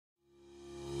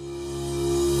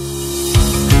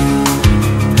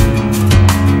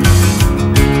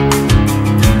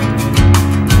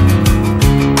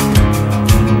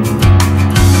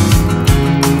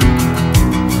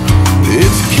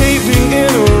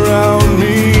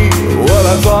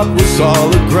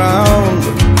solid ground.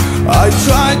 I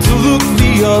tried to look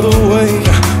the other way,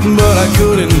 but I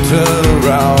couldn't turn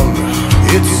around.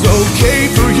 It's okay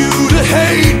for you to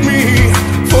hate me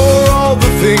for all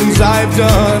the things I've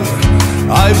done.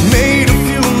 I've made a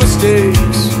few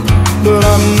mistakes, but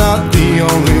I'm not the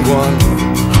only one.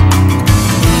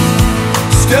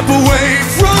 Step away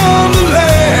from the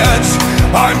ledge,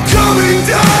 I'm coming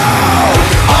down.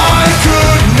 I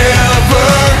could never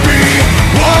be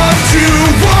what you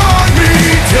want me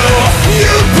to.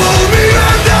 You pull me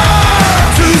under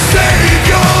to save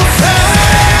yourself.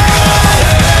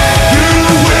 You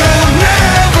will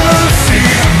never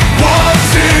see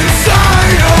what's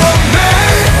inside of me.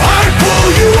 I pull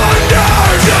you under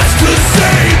just to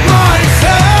save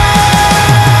myself.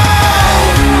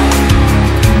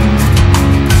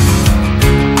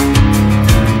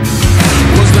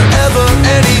 Was there ever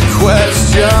any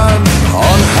question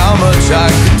on how much I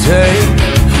could take?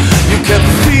 You kept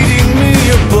feeding me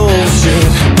your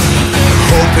bullshit,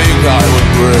 hoping I would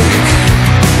break.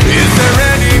 Is there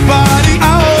anybody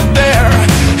out there?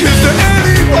 Is there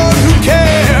anyone who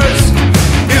cares?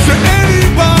 Is there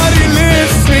anybody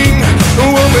listening who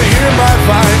will hear my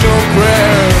final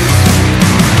prayers?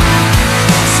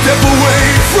 Step away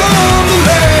from the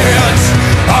ledge,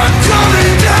 I'm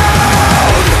coming down.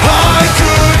 I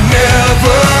could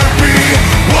never be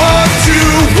what you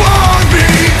want me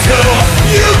to.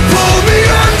 You pull me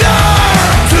under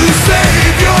to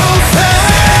save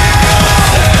yourself.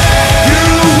 You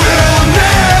will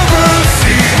never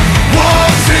see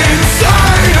what's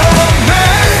inside of me.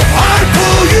 I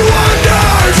pull you under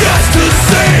just to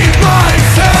save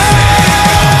myself.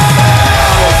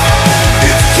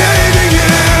 It's caving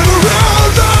in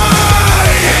around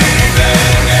me.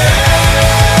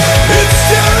 It's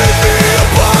tearing me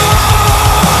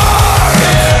apart.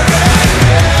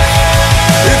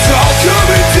 It's all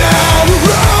coming down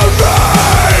around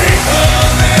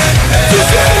me.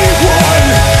 Does anyone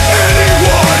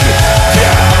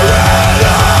care at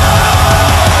all?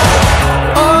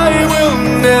 I will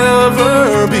never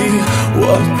be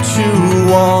what you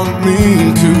want me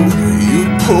to. You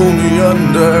pull me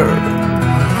under,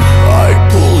 I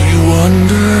pull you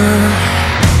under.